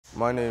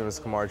My name is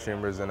Kamar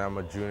Chambers and I'm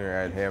a junior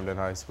at Hamden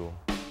High School.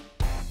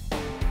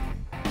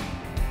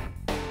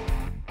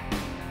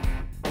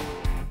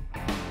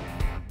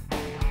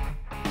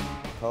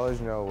 College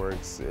Now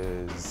Works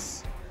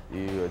is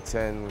you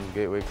attend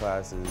gateway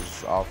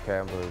classes off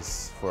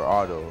campus for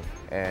auto,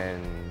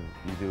 and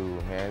you do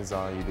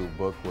hands-on, you do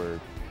book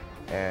work,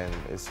 and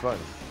it's fun.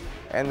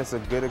 And it's a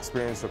good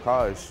experience for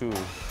college too,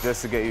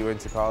 just to get you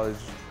into college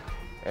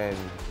and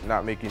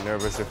not make you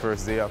nervous your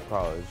first day of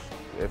college.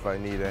 If I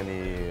need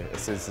any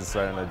assistance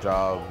starting a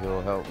job,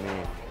 he'll help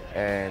me.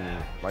 And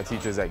my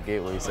teachers at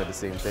Gateway said the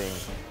same thing.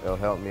 They'll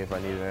help me if I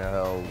need any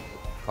help,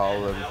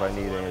 call them if I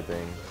need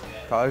anything.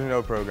 College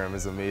Now program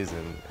is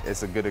amazing.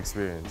 It's a good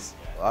experience.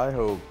 I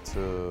hope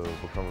to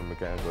become a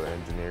mechanical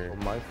engineer.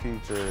 My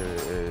future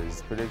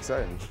is pretty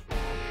exciting.